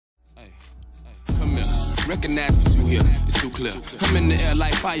Recognize what you hear, it's too clear. I'm in the air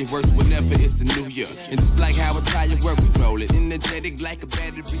like fireworks whenever it's a new year. And just like how a tire work, we roll it. Energetic like a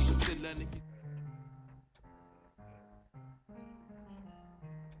battery, but still learning.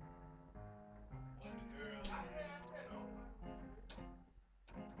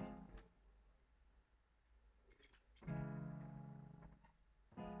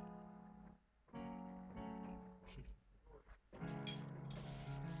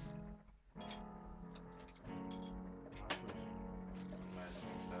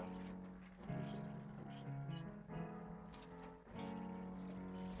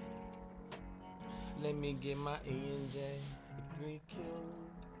 Let me get my ENJ, 3Q,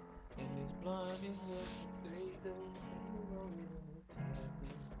 and this blunt is just a 3 do.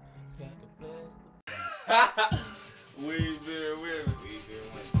 Got the blast. We been winning.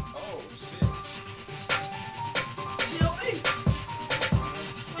 Oh shit. T.o.b.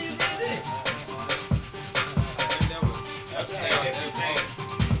 What you did it? Hey,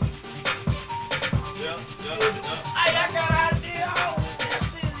 I got an idea. That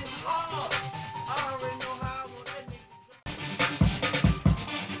shit is hard. I already know how I want that nigga.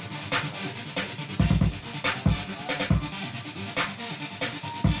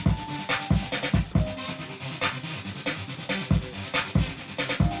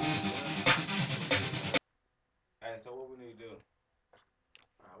 Hey, so what we need to do?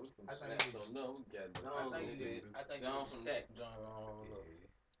 We can I snap, think so no, we got I think you need John to from stack. John,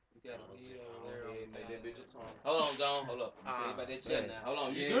 You gotta be over there. make that bitch a tongue. Hold on, John. Hold up. I'm telling you about that check now. Hold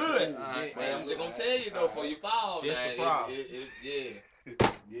on. You Yeah, good. yeah, But I'm just gonna tell you though, before you fall. That's now, the problem. Yeah.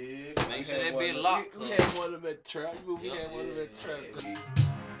 Make sure that bitch locked. We had one of them at trap. We Yup, had one of them at yeah, trap. yeah.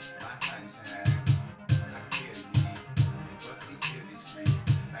 My sunshine, I feel you, but we still be street,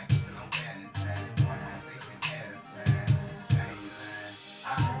 like even on Valentine's, one conversation at a time. I ain't lying, I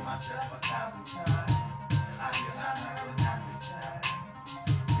heard myself 1,000 times. I realize I will not this time.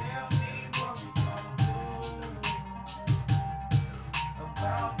 Tell me what we gon' do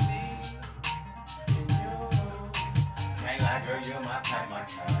about me and you. Can't lie, girl, you're my type, my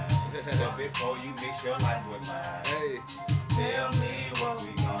kind. But before you mix your life with mine, Hey, tell me what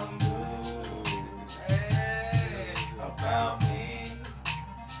we gon' do, hey, about me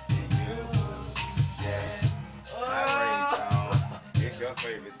and you. Yeah, my ringtone, it's your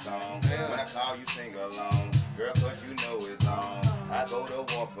favorite song. When I call you sing along, girl, cause you know it's on. I go to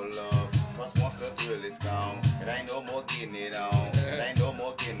war for love, cause once the thrill is gone, it ain't no more getting it on, it ain't no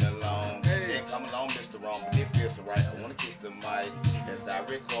more getting along. Then come along, Mr. Wrong, but it feels so right. I wanna kiss the mic as I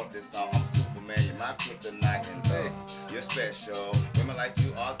record this song. I'm Superman, you're my kryptonite, and you're special. Women like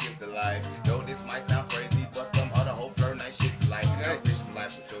you all give the life. Though this might sound crazy, but them other whole flirt night shit like and I wish the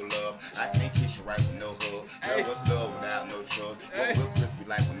life with your love. I can't kiss you right with no hug. Girl, what's love without no trust? What will Chris be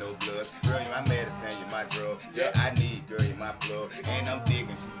like with no blood? Girl, you're my medicine, you're my drug. Yeah, I need, girl, you're my plug. And I'm digging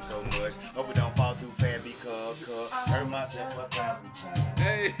you so much. Hope we don't fall too fast because hurt myself 1,000 times.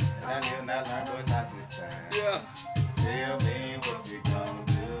 hey, And I live not lying, but not this time. yeah. Tell me what you gon'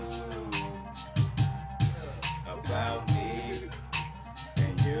 do about me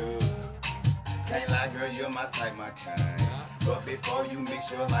and you. Can't lie, girl, you're my type, my kind. But before you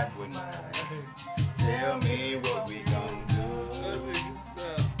mix your life with mine, tell me what we gon' do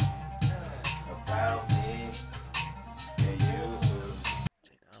about me and you.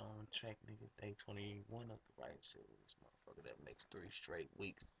 On track, nigga. Day 21 of the right shit. This motherfucker that makes 3 straight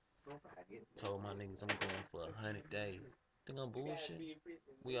weeks. Told my niggas I'm going for 100 days. Think I'm bullshit?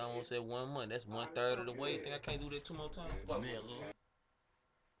 We almost at 1 month. That's 1/3 of the way. Think I can't do that 2 more times? Fuck me,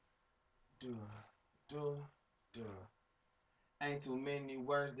 do. Ain't too many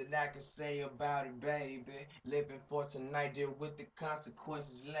words that I can say about it, baby. Living for tonight, deal with the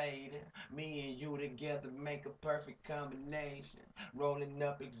consequences later. Me and you together make a perfect combination. Rolling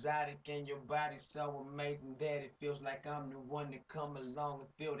up exotic and your body so amazing that it feels like I'm the one to come along and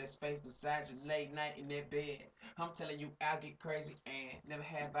fill that space beside you late night in that bed. I'm telling you, I'll get crazy and never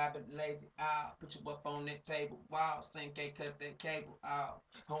have I been lazy. I'll put you up on that table, wow, sink K, cut that cable out.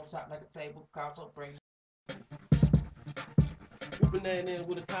 On top like a table, cross so break. Whooping that in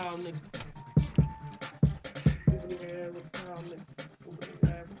with a towel, nigga. Whooping that in with a towel, nigga. Whooping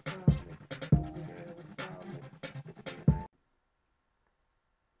that in with a towel, nigga. Whooping that in with a towel, nigga.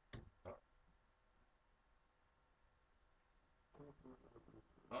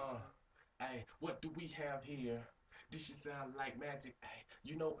 Hey, what do we have here? This shit sound like magic. Hey,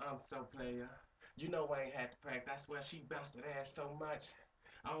 you know I'm so player. You know I ain't had to practice. That's why she bounced that ass so much.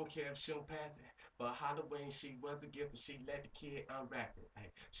 I don't care if she don't pass it. For Halloween, she was a gift and she let the kid unwrap it.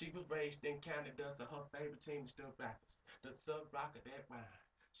 Hey, she was raised in Canada, so her favorite team is the Raptors. The sub rocker that wine.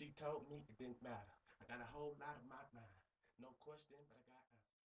 She told me it didn't matter. I got a whole lot of my mind. No question, but I got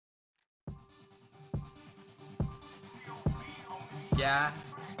answers. Yeah,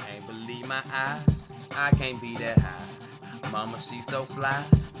 can't believe my eyes. I can't be that high. Mama, she so fly.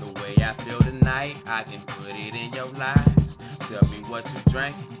 The way I feel tonight, I can put it in your life. Tell me what you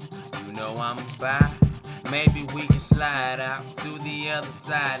drink. You know I'm buy. Maybe we can slide out to the other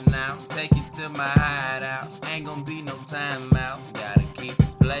side now. Take it to my hideout. Ain't gonna be no time out. Gotta keep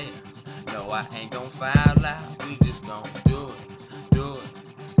it playing. No, I ain't gonna foul out. We just gonna do it, do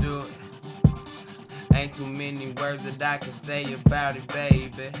it, do it. Ain't too many words that I can say about it,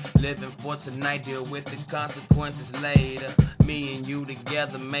 baby. Living for tonight, deal with the consequences later. Me and you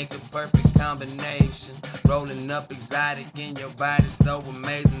together make a perfect combination. Rolling up exotic in your body, so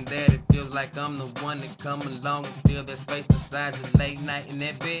amazing that it feels like I'm the one that come along and fill that space besides your late night in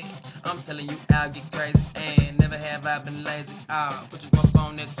that bed. I'm telling you, I'll get crazy, and never have I been lazy. Oh, put you up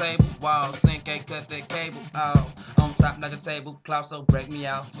on that table, wall, sink, ain't cut that cable. Oh, on top like a tablecloth, so break me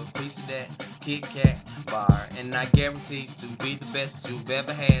off a piece of that Kit Kat bar, and I guarantee to be the best that you've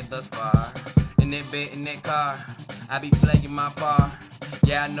ever had thus far. In that bed, in that car, I be playing my part.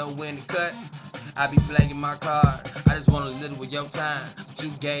 Yeah, I know when to cut. I be playing my card. I just want a little of your time, but you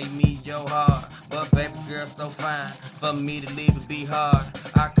gave me your heart. But baby girl so fine, for me to leave it be hard.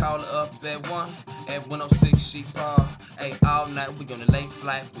 I call her up at 106 she par. Hey, all night we on a late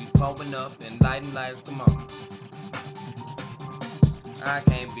flight, we pulling up and lighting lights. Come on, I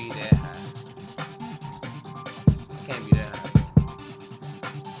can't be that high. I can't be that high.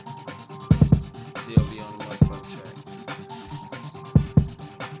 T.o.b on the motherfucking track.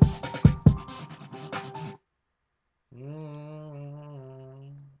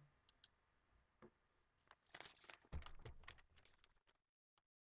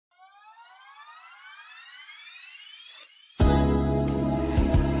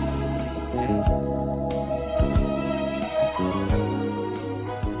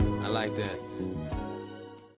 I like that.